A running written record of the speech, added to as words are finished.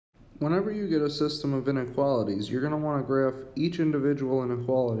Whenever you get a system of inequalities, you're going to want to graph each individual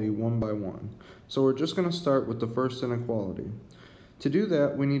inequality one by one. So we're just going to start with the first inequality. To do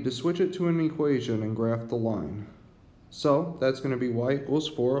that, we need to switch it to an equation and graph the line. So that's going to be y equals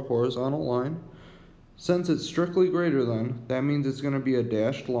 4, a horizontal line. Since it's strictly greater than, that means it's going to be a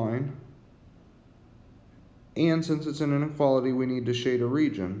dashed line. And since it's an inequality, we need to shade a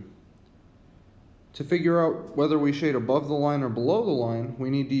region. To figure out whether we shade above the line or below the line, we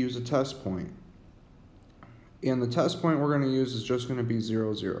need to use a test point. And the test point we're going to use is just going to be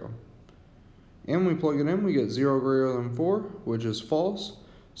 0, 0. And we plug it in, we get 0 greater than 4, which is false.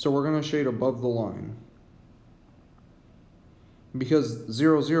 So we're going to shade above the line. Because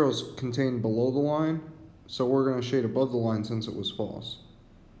 0, 0 is contained below the line, so we're going to shade above the line since it was false.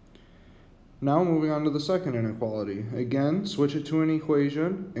 Now moving on to the second inequality. Again, switch it to an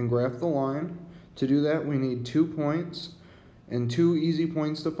equation and graph the line. To do that, we need 2 points, and 2 easy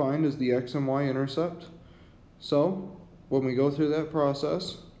points to find is the x and y intercept. So when we go through that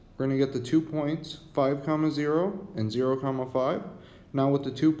process, we're going to get the 2 points, 5, 0 and 0, 5. Now with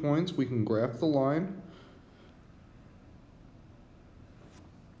the 2 points, we can graph the line.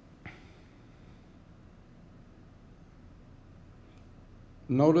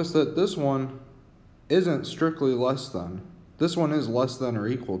 Notice that this one isn't strictly less than. This one is less than or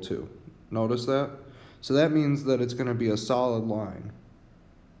equal to. Notice that? So that means that it's going to be a solid line.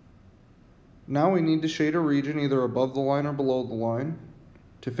 Now we need to shade a region either above the line or below the line.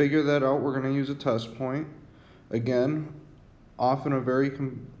 To figure that out, we're going to use a test point. Again, often a very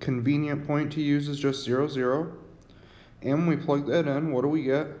convenient point to use is just 0, 0. And when we plug that in, what do we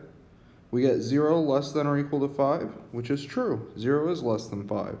get? We get 0 less than or equal to 5, which is true. 0 is less than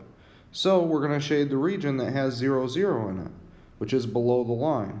 5. So we're going to shade the region that has 0, 0 in it, which is below the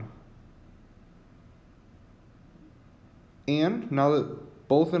line. And now that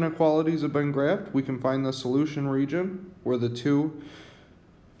both inequalities have been graphed, we can find the solution region where the two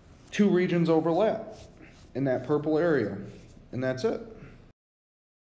regions overlap in that purple area. And that's it.